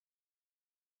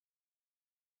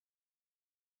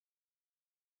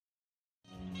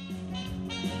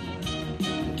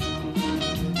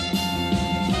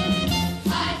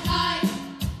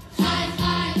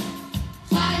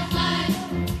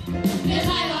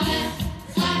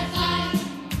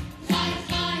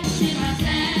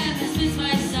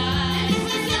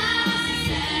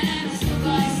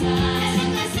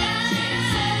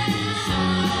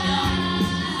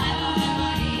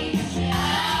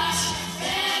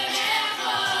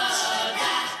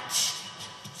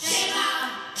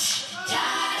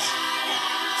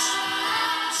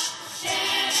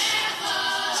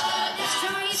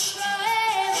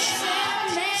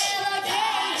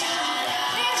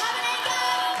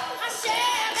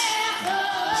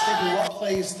thinking, what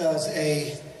place does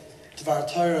a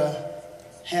Dvar Torah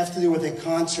have to do with a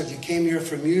concert? You came here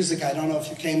for music. I don't know if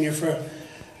you came here for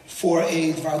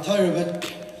a Dvar Torah,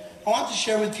 but I want to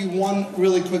share with you one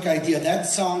really quick idea. That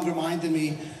song reminded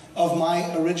me of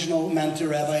my original mentor,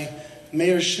 Rabbi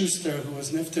Meir Schuster, who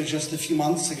was nifter just a few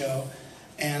months ago.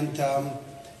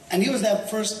 And he was that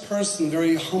first person,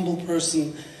 very humble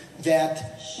person,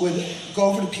 that would go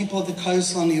over to people at the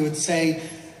Kaisel and he would say,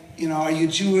 you know, are you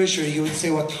Jewish? Or he would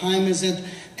say, what time is it?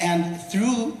 And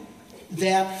through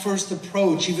that first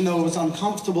approach, even though it was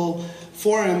uncomfortable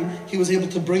for him, he was able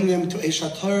to bring them to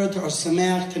Eshat Torah, to Or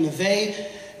Sameach, to Neveh,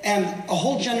 and a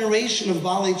whole generation of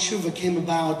Baalei Tshuva came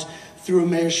about through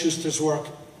Meir Schuster's work.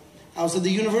 I was at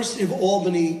the University of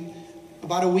Albany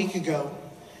about a week ago,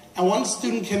 and one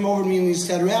student came over to me and he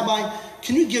said, Rabbi,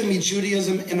 can you give me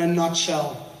Judaism in a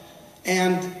nutshell?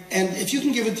 And if you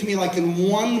can give it to me like in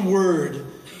one word,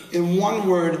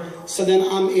 so then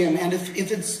I'm in. And if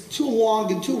it's too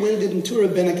long and too winded and too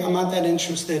rabbinic, I'm not that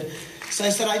interested. So I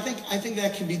said, I think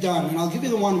that can be done. And I'll give you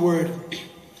the one word.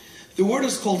 The word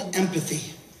is called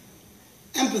empathy.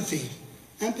 Empathy.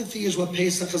 Empathy is what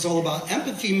Pesach is all about.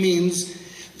 Empathy means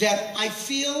that I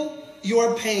feel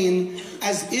your pain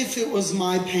as if it was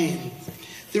my pain.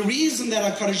 The reason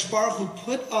that HaKadosh Baruch Hu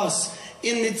put us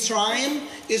in Mitzrayim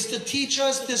is to teach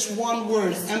us this one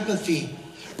word, empathy.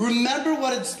 Remember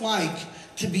what it's like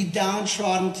to be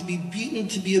downtrodden, to be beaten,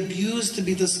 to be abused, to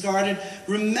be discarded.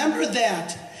 Remember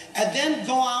that. And then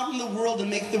go out in the world and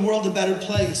make the world a better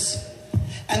place.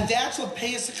 And that's what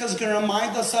Pesach is going to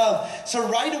remind us of. So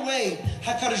right away,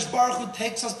 HaKadosh Baruch Hu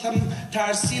takes us to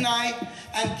Har Sinai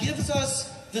and gives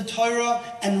us the Torah.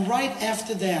 And right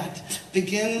after that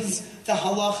begins the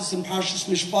halachas in Parshas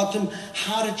Mishpatim,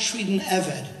 how to treat an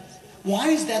Eved. Why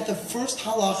is that the first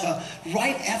halacha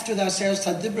right after the Aseret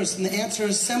HaDibros? And the answer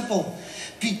is simple.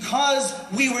 Because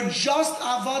we were just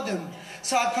avadim.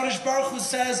 So HaKadosh Baruch Hu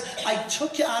says, I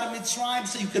took you out of Mitzrayim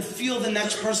so you could feel the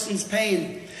next person's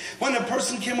pain. When a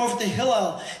person came over to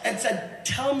Hillel and said,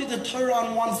 tell me the Torah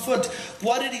on one foot,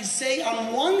 what did he say?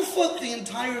 On one foot, the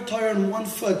entire Torah on one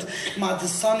foot.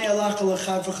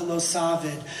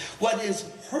 What is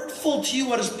hurtful to you,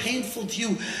 what is painful to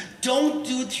you, don't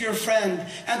do it to your friend.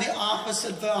 And the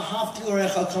opposite,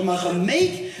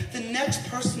 make the next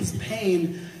person's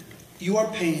pain your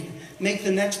pain. Make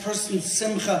the next person's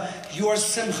simcha your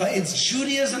simcha. It's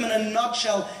Judaism in a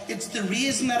nutshell. It's the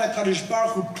reason that HaKadosh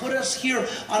Baruch Hu put us here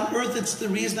on earth. It's the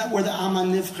reason that we're the Am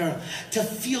HaNivcher, to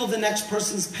feel the next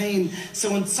person's pain.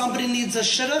 So when somebody needs a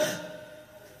shidduch,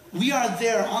 we are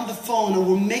there on the phone and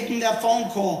we're making that phone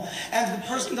call. And if the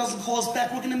person doesn't call us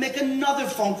back, we're going to make another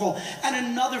phone call and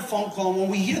another phone call. And when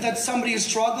we hear that somebody is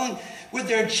struggling with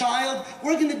their child,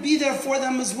 we're going to be there for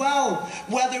them as well.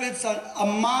 Whether it's a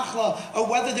machla or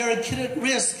whether they're a kid at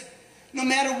risk. No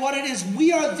matter what it is,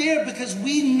 we are there because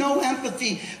we know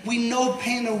empathy, we know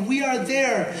pain, and we are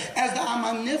there as the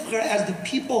Am HaNivcher, as the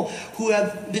people who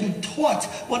have been taught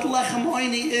what Lechem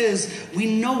Oini is.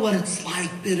 We know what it's like,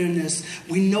 bitterness.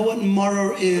 We know what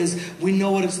maror is. We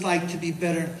know what it's like to be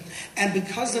bitter. And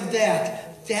because of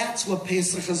that, that's what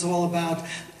Pesach is all about.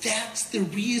 That's the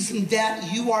reason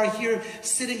that you are here,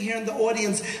 sitting here in the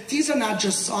audience. These are not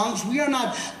just songs. We are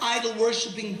not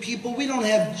idol-worshipping people. We don't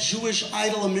have Jewish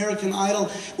idol, American idol,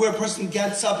 where a person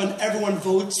gets up and everyone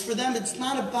votes for them. It's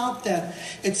not about that.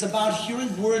 It's about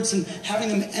hearing words and having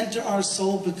them enter our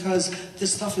soul, because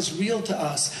this stuff is real to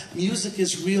us. Music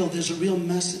is real. There's a real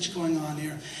message going on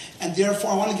here. And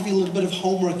therefore, I want to give you a little bit of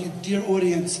homework, you dear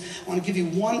audience. I want to give you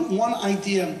one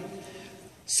idea.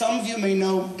 Some of you may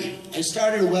know I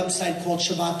started a website called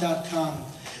Shabbat.com.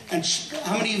 And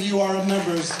how many of you are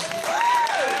members?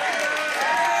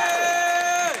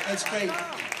 That's great.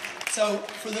 So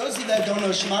for those of you that don't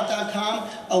know, Shabbat.com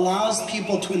allows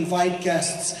people to invite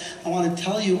guests. I want to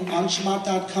tell you on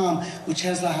Shabbat.com, which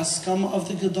has the Haskama of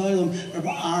the Gedolim, Rabbi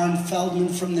Aaron Feldman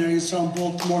from there, Yisrael,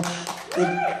 Baltimore,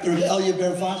 Rabbi Elia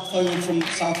Bervat from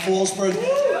South Fallsburg.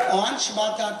 On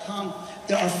Shabbat.com,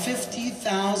 there are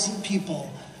 50,000 people,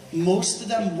 most of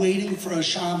them waiting for a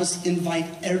Shabbos invite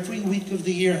every week of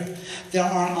the year. There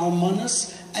are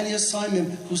almanas and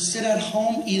Yasayimim who sit at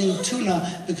home eating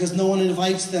tuna because no one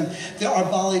invites them. There are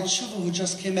Baalei Tshuva who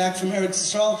just came back from Eretz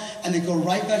Yisrael and they go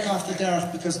right back off the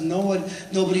derech because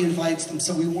nobody invites them.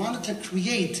 So we wanted to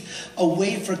create a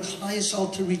way for Klal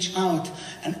Yisrael to reach out.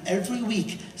 And every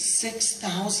week,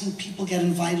 6,000 people get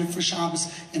invited for Shabbos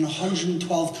in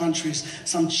 112 countries.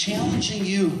 So I'm challenging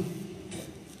you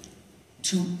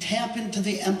to tap into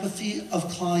the empathy of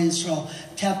Klal Yisrael.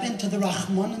 Tap into the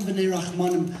Rachmanim b'nei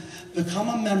Rachmanim. Become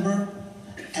a member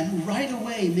and right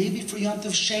away, maybe for Yom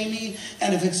Tov Sheni,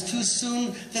 and if it's too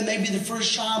soon, then maybe the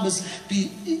first Shabbos,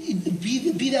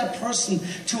 be that person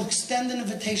to extend an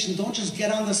invitation. Don't just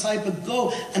get on the site, but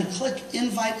go and click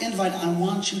invite. I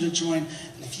want you to join.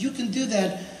 And if you can do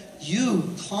that, you,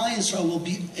 Klal Yisrael, will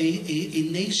be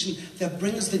a nation that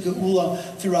brings the Geula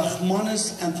through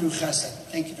Rachmanis and through Chesed.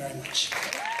 Thank you very much.